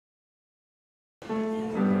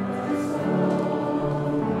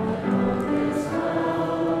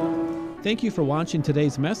Thank you for watching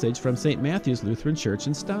today's message from St. Matthew's Lutheran Church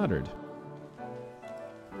in Stoddard.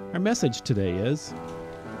 Our message today is,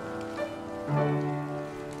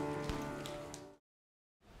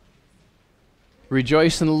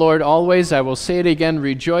 Rejoice in the Lord always. I will say it again,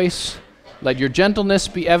 rejoice. Let your gentleness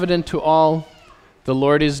be evident to all. The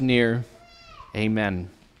Lord is near.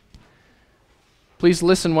 Amen. Please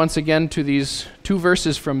listen once again to these two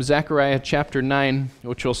verses from Zechariah chapter 9,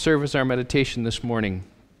 which will serve as our meditation this morning.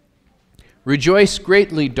 Rejoice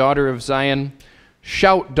greatly, daughter of Zion.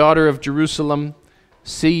 Shout, daughter of Jerusalem.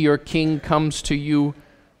 See, your king comes to you,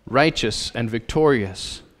 righteous and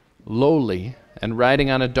victorious, lowly and riding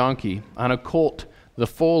on a donkey, on a colt, the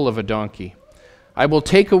foal of a donkey. I will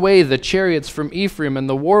take away the chariots from Ephraim and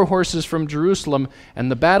the war horses from Jerusalem, and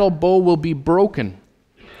the battle bow will be broken.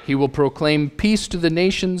 He will proclaim peace to the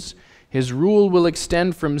nations. His rule will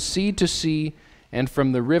extend from sea to sea and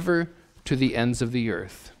from the river to the ends of the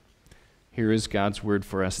earth. Here is God's word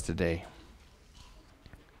for us today.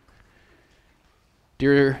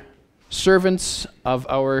 Dear servants of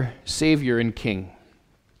our Savior and King,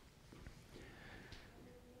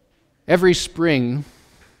 every spring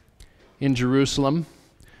in Jerusalem,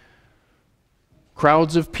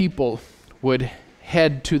 crowds of people would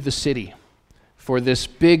head to the city for this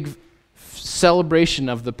big celebration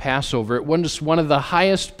of the Passover. It was one of the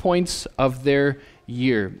highest points of their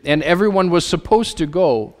year, and everyone was supposed to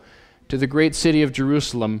go to the great city of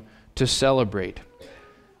Jerusalem to celebrate.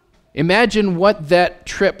 Imagine what that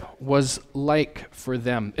trip was like for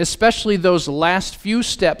them, especially those last few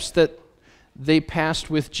steps that they passed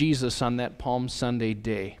with Jesus on that Palm Sunday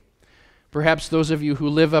day. Perhaps those of you who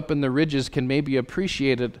live up in the ridges can maybe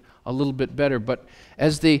appreciate it a little bit better, but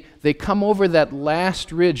as they come over that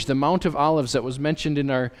last ridge, the Mount of Olives that was mentioned in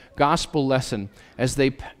our gospel lesson, as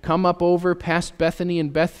they come up over past Bethany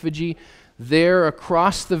and Bethphage, there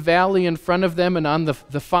across the valley in front of them and on the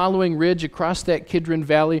following ridge across that Kidron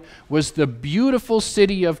Valley was the beautiful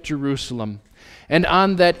city of Jerusalem. And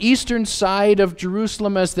on that eastern side of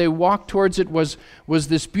Jerusalem as they walked towards it was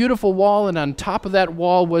this beautiful wall, and on top of that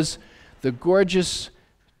wall was the gorgeous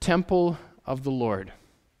temple of the Lord,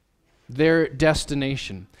 their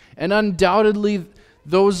destination. And undoubtedly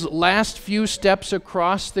those last few steps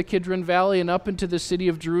across the Kidron Valley and up into the city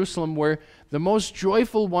of Jerusalem were the most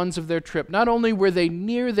joyful ones of their trip. Not only were they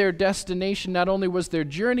near their destination, not only was their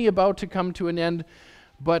journey about to come to an end,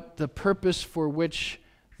 but the purpose for which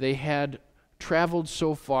they had traveled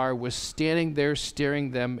so far was standing there staring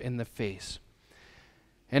them in the face.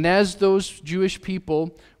 And as those Jewish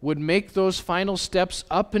people would make those final steps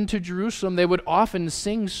up into Jerusalem, they would often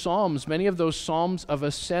sing psalms, many of those psalms of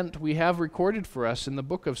ascent we have recorded for us in the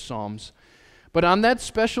book of Psalms. But on that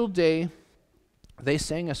special day, they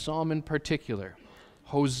sang a psalm in particular,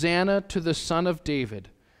 Hosanna to the Son of David.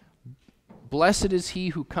 Blessed is he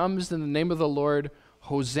who comes in the name of the Lord.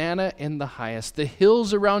 Hosanna in the highest. The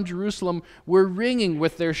hills around Jerusalem were ringing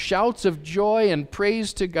with their shouts of joy and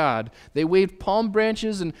praise to God. They waved palm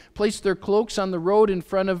branches and placed their cloaks on the road in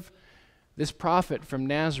front of this prophet from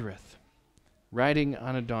Nazareth, riding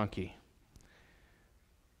on a donkey.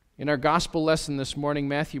 In our gospel lesson this morning,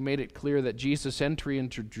 Matthew made it clear that Jesus' entry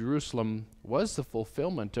into Jerusalem was the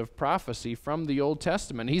fulfillment of prophecy from the Old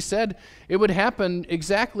Testament. He said it would happen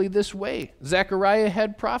exactly this way. Zechariah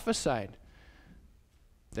had prophesied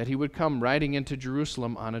that he would come riding into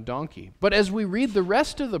Jerusalem on a donkey. But as we read the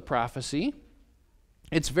rest of the prophecy,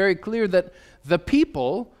 it's very clear that the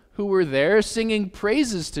people who were there singing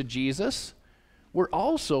praises to Jesus were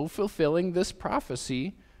also fulfilling this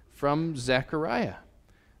prophecy from Zechariah.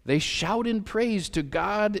 They shout in praise to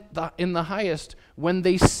God in the highest when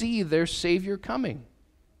they see their Savior coming.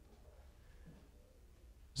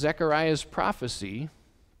 Zechariah's prophecy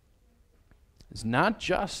is not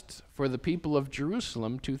just for the people of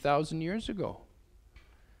Jerusalem 2,000 years ago.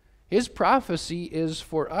 His prophecy is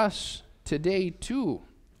for us today too,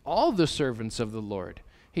 all the servants of the Lord.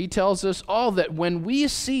 He tells us all that when we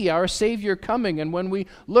see our Savior coming and when we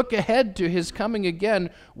look ahead to his coming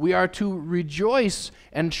again, we are to rejoice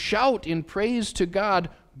and shout in praise to God,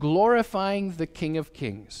 glorifying the King of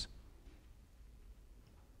Kings.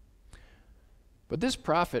 But this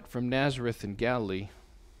prophet from Nazareth in Galilee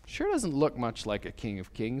sure doesn't look much like a King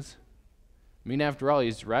of Kings. I mean, after all,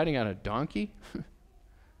 he's riding on a donkey.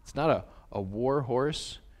 It's not a war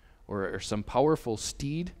horse or some powerful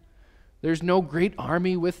steed. There's no great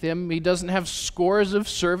army with him. He doesn't have scores of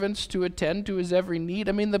servants to attend to his every need.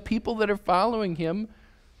 I mean, the people that are following him,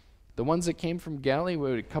 the ones that came from Galilee,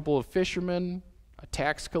 were a couple of fishermen, a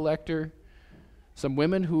tax collector, some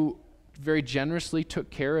women who very generously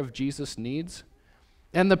took care of Jesus' needs.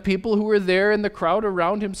 And the people who were there in the crowd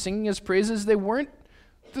around him singing his praises, they weren't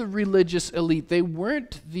the religious elite. They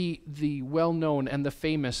weren't the well-known and the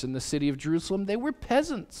famous in the city of Jerusalem. They were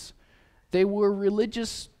peasants. They were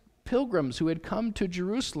religious pilgrims who had come to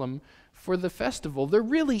Jerusalem for the festival. There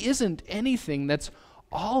really isn't anything that's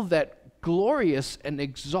all that glorious and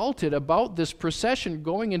exalted about this procession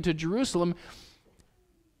going into Jerusalem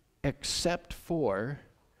except for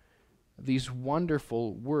these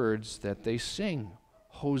wonderful words that they sing.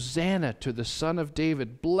 Hosanna to the Son of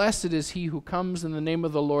David. Blessed is he who comes in the name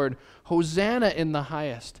of the Lord. Hosanna in the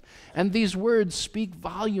highest. And these words speak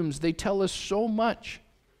volumes. They tell us so much.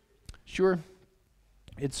 Sure,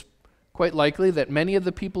 it's quite likely that many of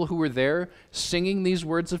the people who were there singing these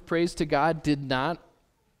words of praise to God did not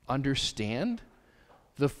understand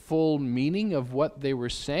the full meaning of what they were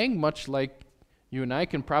saying, much like you and I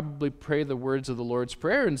can probably pray the words of the Lord's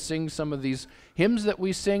Prayer and sing some of these hymns that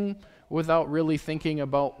we sing without really thinking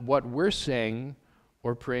about what we're saying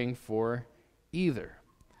or praying for either.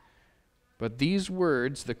 But these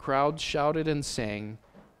words, the crowd shouted and sang,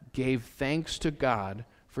 gave thanks to God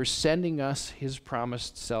for sending us his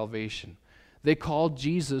promised salvation. They called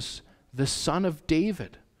Jesus the Son of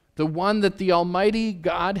David, the one that the Almighty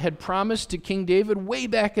God had promised to King David way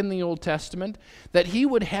back in the Old Testament, that he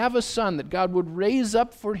would have a son, that God would raise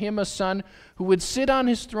up for him a son who would sit on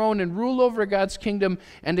his throne and rule over God's kingdom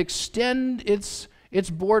and extend its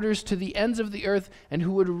borders to the ends of the earth, and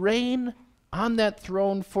who would reign on that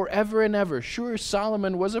throne forever and ever. Sure,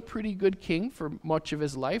 Solomon was a pretty good king for much of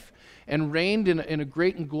his life and reigned in a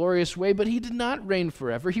great and glorious way, but he did not reign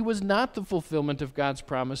forever. He was not the fulfillment of God's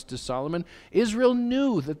promise to Solomon. Israel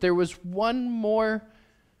knew that there was one more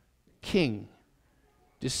king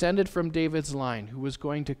descended from David's line who was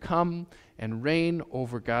going to come and reign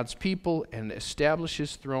over God's people and establish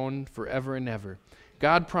his throne forever and ever.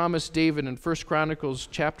 God promised David in 1 Chronicles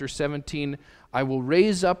chapter 17, I will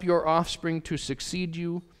raise up your offspring to succeed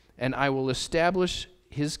you, and I will establish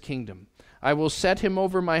his kingdom. I will set him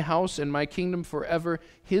over my house and my kingdom forever.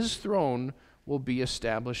 His throne will be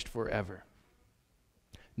established forever.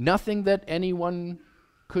 Nothing that anyone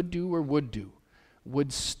could do or would do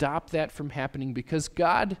would stop that from happening because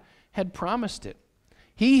God had promised it.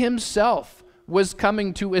 He himself was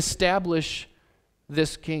coming to establish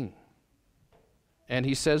this king. And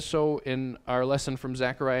he says so in our lesson from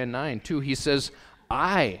Zechariah 9, too. He says,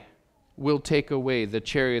 I will take away the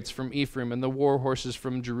chariots from Ephraim and the war horses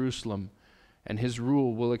from Jerusalem, and his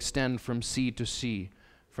rule will extend from sea to sea,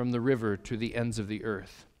 from the river to the ends of the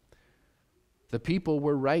earth. The people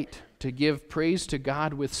were right to give praise to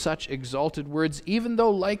God with such exalted words, even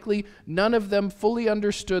though likely none of them fully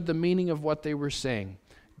understood the meaning of what they were saying.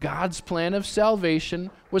 God's plan of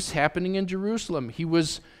salvation was happening in Jerusalem. He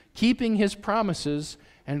was keeping his promises,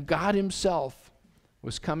 and God himself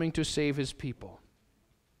was coming to save his people.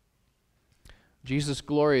 Jesus'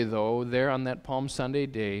 glory, though, there on that Palm Sunday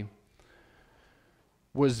day,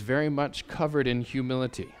 was very much covered in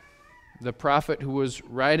humility. The prophet who was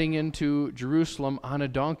riding into Jerusalem on a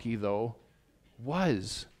donkey, though,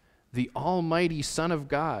 was the Almighty Son of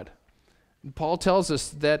God. And Paul tells us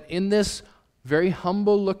that in this very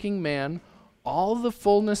humble-looking man, all the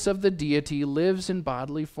fullness of the deity lives in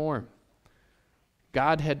bodily form.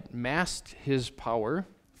 God had masked his power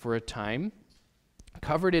for a time,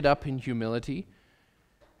 covered it up in humility,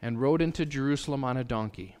 and rode into Jerusalem on a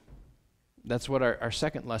donkey. That's what our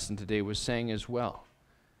second lesson today was saying as well.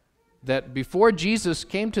 That before Jesus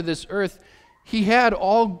came to this earth, he had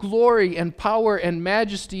all glory and power and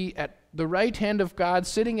majesty at the right hand of God,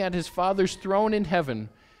 sitting at his Father's throne in heaven,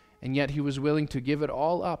 and yet he was willing to give it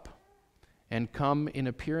all up and come in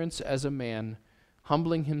appearance as a man,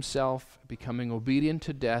 humbling himself, becoming obedient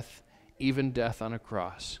to death, even death on a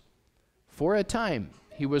cross. For a time,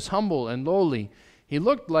 he was humble and lowly. He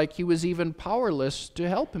looked like he was even powerless to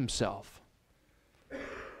help himself.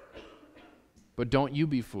 But don't you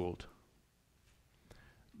be fooled.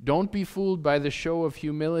 Don't be fooled by the show of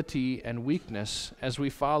humility and weakness as we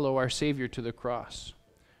follow our Savior to the cross.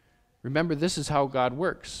 Remember, this is how God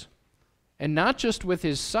works. And not just with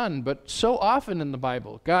his Son, but so often in the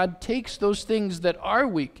Bible, God takes those things that are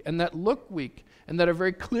weak and that look weak and that are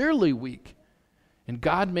very clearly weak, and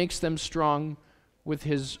God makes them strong with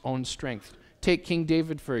his own strength. Take King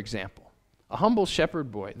David, for example, a humble shepherd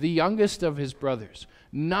boy, the youngest of his brothers,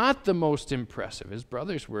 not the most impressive. His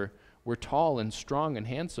brothers were tall and strong and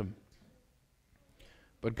handsome.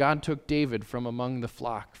 But God took David from among the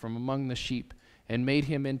flock, from among the sheep, and made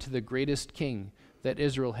him into the greatest king that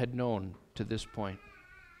Israel had known to this point.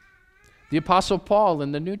 The Apostle Paul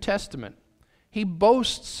in the New Testament, he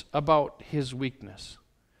boasts about his weakness.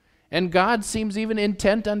 And God seems even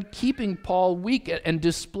intent on keeping Paul weak and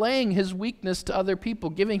displaying his weakness to other people,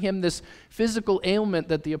 giving him this physical ailment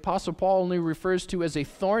that the Apostle Paul only refers to as a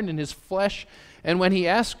thorn in his flesh. And when he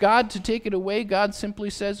asks God to take it away, God simply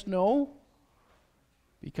says, no,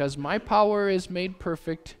 because my power is made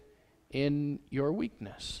perfect in your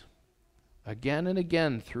weakness. Again and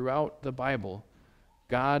again throughout the Bible,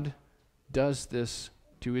 God does this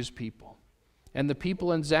to his people. And the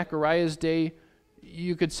people in Zechariah's day,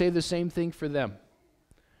 you could say the same thing for them.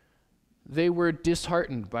 They were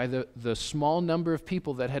disheartened by the small number of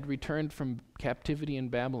people that had returned from captivity in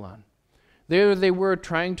Babylon. There they were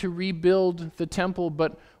trying to rebuild the temple,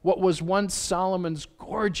 but what was once Solomon's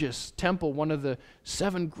gorgeous temple, one of the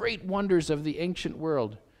 7 great wonders of the ancient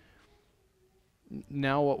world,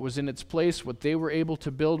 now what was in its place, what they were able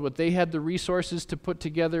to build, what they had the resources to put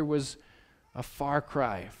together, was a far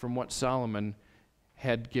cry from what Solomon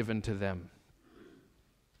had given to them.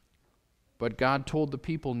 But God told the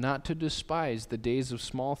people not to despise the days of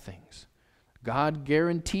small things. God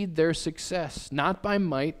guaranteed their success, not by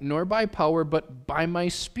might nor by power, but by my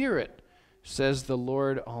Spirit, says the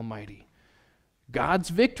Lord Almighty. God's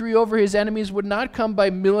victory over his enemies would not come by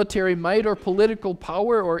military might or political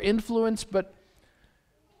power or influence, but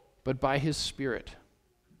by his Spirit.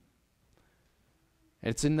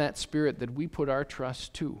 It's in that Spirit that we put our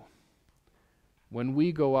trust too. When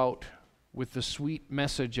we go out with the sweet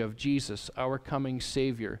message of Jesus, our coming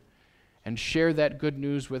Savior, and share that good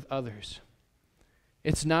news with others.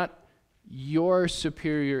 It's not your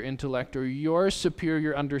superior intellect or your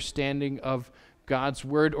superior understanding of God's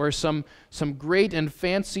Word or some great and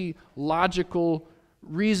fancy logical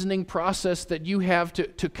reasoning process that you have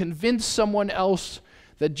to convince someone else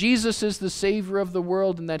that Jesus is the Savior of the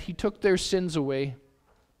world and that he took their sins away.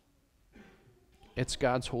 It's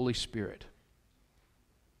God's Holy Spirit.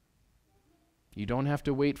 You don't have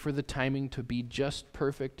to wait for the timing to be just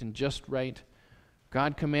perfect and just right.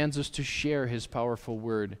 God commands us to share his powerful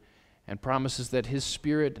word and promises that his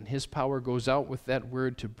Spirit and his power goes out with that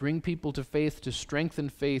word to bring people to faith, to strengthen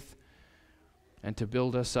faith, and to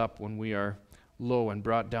build us up when we are low and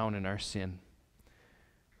brought down in our sin.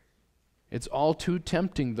 It's all too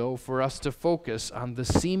tempting, though, for us to focus on the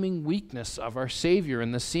seeming weakness of our Savior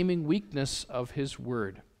and the seeming weakness of his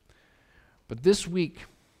word. But this week,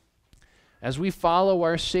 as we follow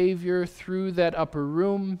our Savior through that upper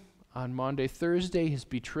room on Maundy, Thursday, his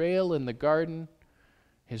betrayal in the garden,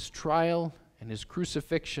 his trial, and his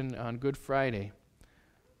crucifixion on Good Friday,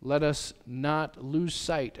 let us not lose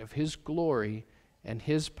sight of his glory and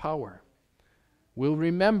his power. We'll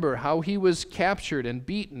remember how he was captured and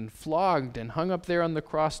beaten, flogged, and hung up there on the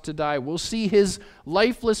cross to die. We'll see his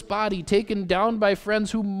lifeless body taken down by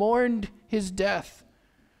friends who mourned his death.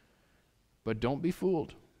 But don't be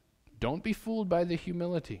fooled. Don't be fooled by the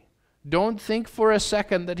humility. Don't think for a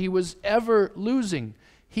second that he was ever losing.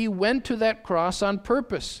 He went to that cross on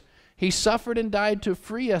purpose. He suffered and died to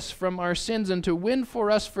free us from our sins and to win for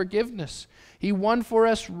us forgiveness. He won for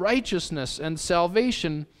us righteousness and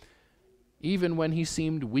salvation, even when he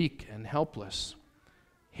seemed weak and helpless.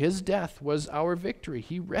 His death was our victory.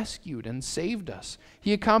 He rescued and saved us.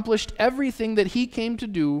 He accomplished everything that he came to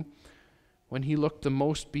do when he looked the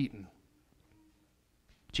most beaten.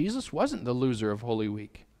 Jesus wasn't the loser of Holy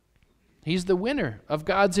Week. He's the winner of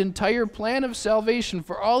God's entire plan of salvation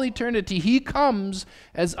for all eternity. He comes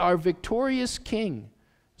as our victorious King,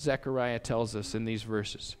 Zechariah tells us in these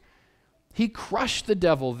verses. He crushed the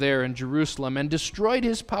devil there in Jerusalem and destroyed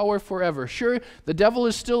his power forever. Sure, the devil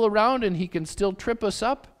is still around and he can still trip us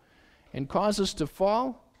up and cause us to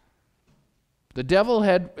fall. The devil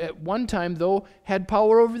had, at one time though, had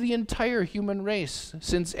power over the entire human race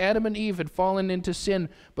since Adam and Eve had fallen into sin.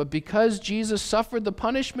 But because Jesus suffered the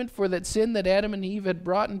punishment for that sin that Adam and Eve had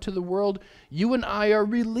brought into the world, you and I are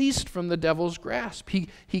released from the devil's grasp.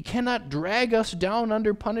 He cannot drag us down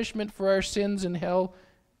under punishment for our sins in hell.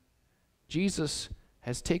 Jesus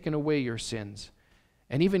has taken away your sins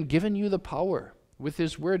and even given you the power with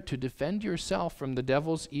his word to defend yourself from the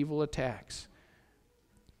devil's evil attacks.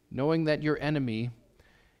 Knowing that your enemy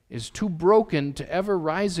is too broken to ever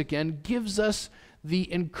rise again gives us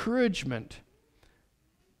the encouragement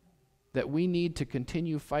that we need to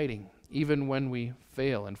continue fighting even when we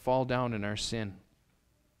fail and fall down in our sin.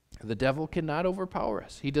 The devil cannot overpower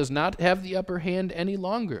us. He does not have the upper hand any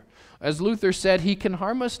longer. As Luther said, he can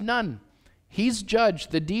harm us none. He's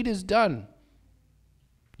judged. The deed is done.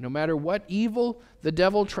 No matter what evil the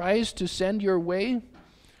devil tries to send your way,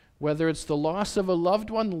 whether it's the loss of a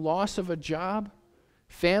loved one, the loss of a job,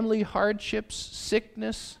 family hardships,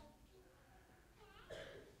 sickness,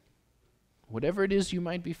 whatever it is you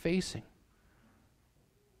might be facing,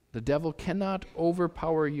 The devil cannot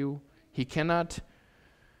overpower you. He cannot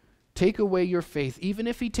take away your faith, even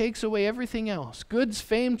if he takes away everything else. Goods,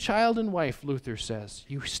 fame, child, and wife, Luther says.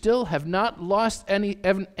 You still have not lost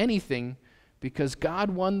anything because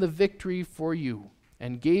God won the victory for you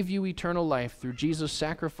and gave you eternal life through Jesus'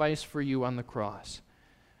 sacrifice for you on the cross.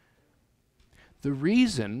 The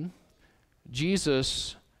reason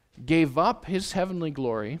Jesus gave up his heavenly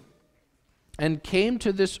glory and came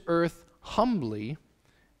to this earth humbly,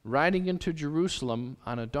 riding into Jerusalem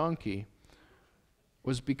on a donkey,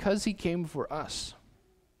 was because he came for us.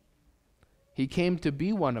 He came to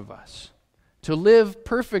be one of us, to live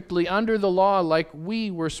perfectly under the law like we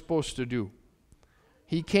were supposed to do.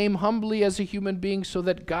 He came humbly as a human being so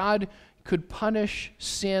that God could punish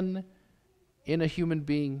sin in a human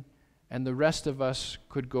being and the rest of us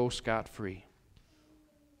could go scot-free.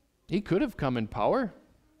 He could have come in power.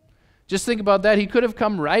 Just think about that. He could have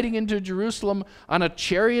come riding into Jerusalem on a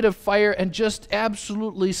chariot of fire and just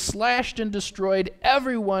absolutely slashed and destroyed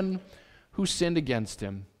everyone who sinned against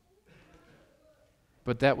him.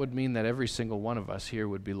 But that would mean that every single one of us here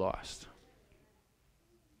would be lost.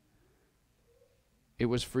 It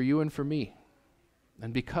was for you and for me,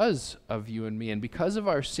 and because of you and me, and because of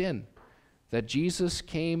our sin, that Jesus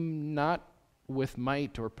came not with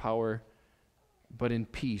might or power, but in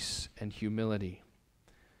peace and humility.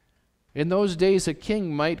 In those days, a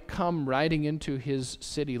king might come riding into his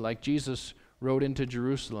city like Jesus rode into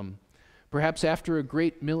Jerusalem. Perhaps after a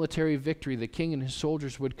great military victory, the king and his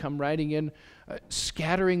soldiers would come riding in,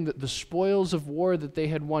 scattering the spoils of war that they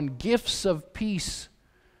had won, gifts of peace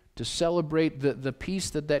to celebrate the peace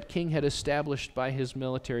that king had established by his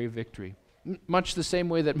military victory. Much the same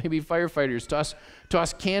way that maybe firefighters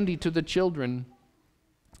toss candy to the children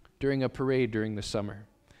during a parade during the summer.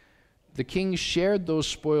 The king shared those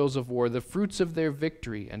spoils of war, the fruits of their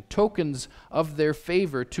victory, and tokens of their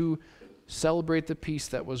favor to celebrate the peace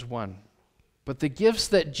that was won. But the gifts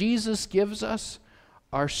that Jesus gives us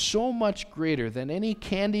are so much greater than any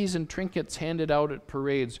candies and trinkets handed out at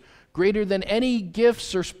parades, greater than any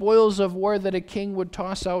gifts or spoils of war that a king would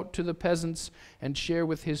toss out to the peasants and share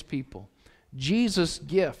with his people. Jesus'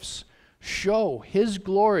 gifts show his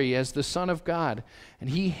glory as the Son of God, and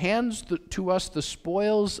he hands to us the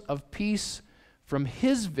spoils of peace from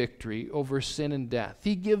his victory over sin and death.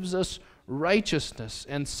 He gives us righteousness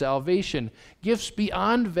and salvation, gifts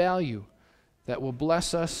beyond value that will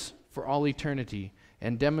bless us for all eternity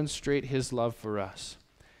and demonstrate his love for us.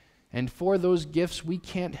 And for those gifts, we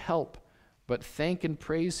can't help but thank and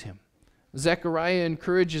praise him. Zechariah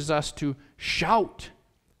encourages us to shout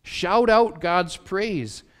out God's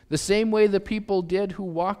praise, the same way the people did who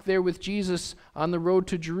walked there with Jesus on the road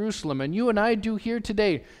to Jerusalem. And you and I do here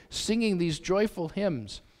today, singing these joyful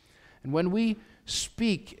hymns. And when we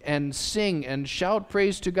speak and sing and shout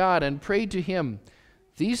praise to God and pray to him,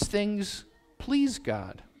 these things please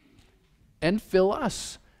God and fill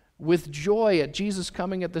us with joy at Jesus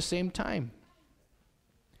coming at the same time.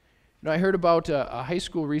 You know, I heard about a high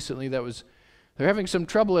school recently they're having some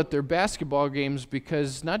trouble at their basketball games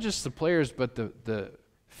because not just the players, but the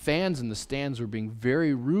fans in the stands were being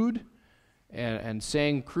very rude and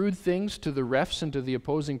saying crude things to the refs and to the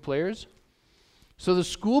opposing players. So the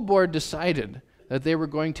school board decided that they were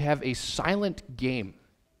going to have a silent game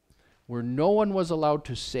where no one was allowed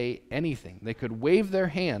to say anything. They could wave their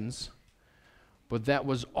hands, but that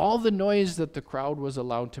was all the noise that the crowd was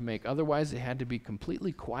allowed to make. Otherwise, it had to be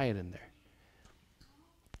completely quiet in there.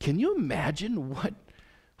 Can you imagine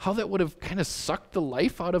how that would have kind of sucked the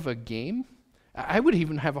life out of a game? I would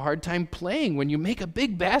even have a hard time playing when you make a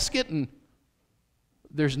big basket and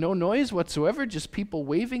there's no noise whatsoever, just people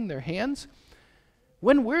waving their hands.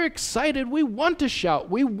 When we're excited, we want to shout.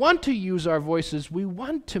 We want to use our voices. We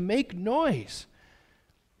want to make noise.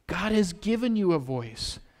 God has given you a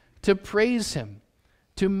voice to praise him,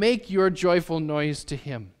 to make your joyful noise to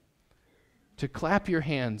him, to clap your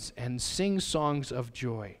hands and sing songs of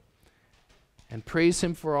joy and praise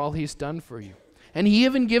him for all he's done for you. And he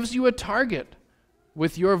even gives you a target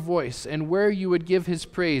with your voice and where you would give his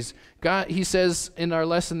praise. God, he says in our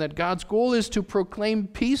lesson that God's goal is to proclaim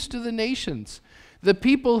peace to the nations. The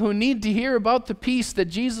people who need to hear about the peace that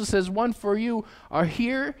Jesus has won for you are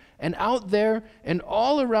here and out there and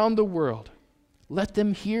all around the world. Let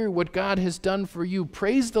them hear what God has done for you.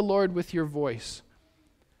 Praise the Lord with your voice.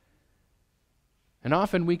 And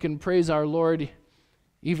often we can praise our Lord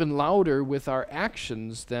even louder with our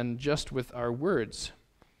actions than just with our words.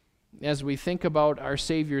 As we think about our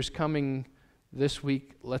Savior's coming this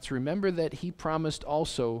week, let's remember that he promised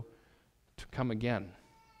also to come again.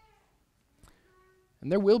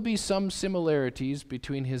 And there will be some similarities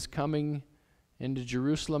between his coming into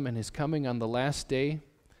Jerusalem and his coming on the last day.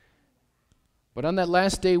 But on that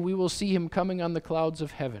last day, we will see him coming on the clouds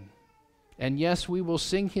of heaven. And yes, we will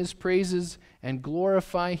sing his praises and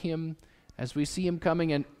glorify him as we see him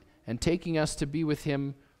coming and taking us to be with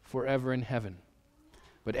him forever in heaven.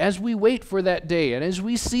 But as we wait for that day, and as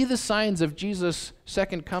we see the signs of Jesus'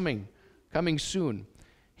 second coming soon,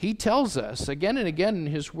 he tells us again and again in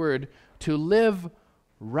his word to live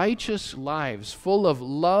righteous lives full of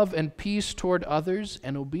love and peace toward others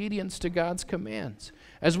and obedience to God's commands.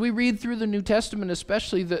 As we read through the New Testament,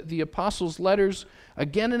 especially the apostles' letters,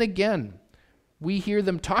 again and again, we hear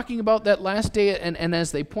them talking about that last day, and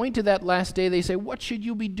as they point to that last day, they say, what should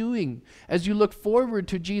you be doing as you look forward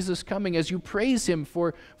to Jesus coming, as you praise him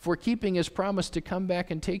for keeping his promise to come back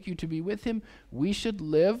and take you to be with him? We should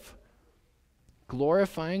live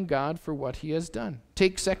glorifying God for what he has done.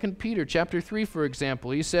 Take 2 Peter chapter 3, for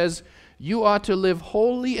example. He says, you ought to live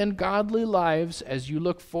holy and godly lives as you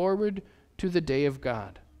look forward to the day of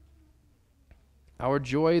God. Our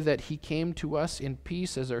joy that he came to us in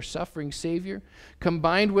peace as our suffering Savior,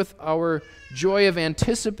 combined with our joy of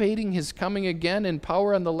anticipating his coming again in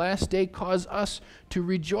power on the last day, cause us to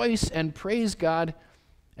rejoice and praise God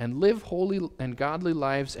and live holy and godly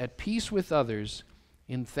lives at peace with others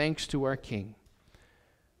in thanks to our King.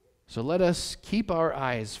 So let us keep our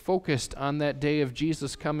eyes focused on that day of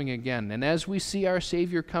Jesus coming again. And as we see our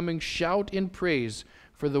Savior coming, shout in praise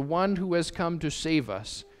for the one who has come to save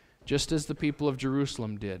us, just as the people of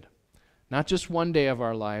Jerusalem did. Not just one day of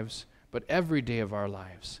our lives, but every day of our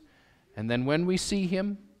lives. And then when we see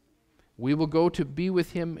him, we will go to be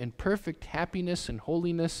with him in perfect happiness and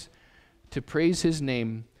holiness, to praise his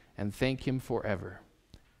name and thank him forever.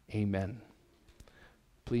 Amen.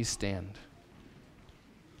 Please stand.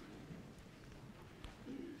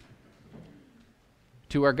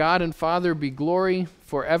 To our God and Father be glory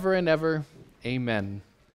forever and ever. Amen.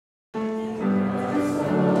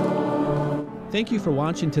 Thank you for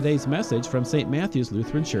watching today's message from St. Matthew's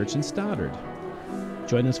Lutheran Church in Stoddard.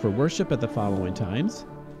 Join us for worship at the following times.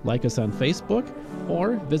 Like us on Facebook,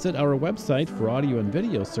 or visit our website for audio and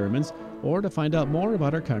video sermons, or to find out more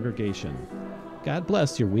about our congregation. God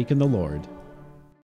bless your week in the Lord.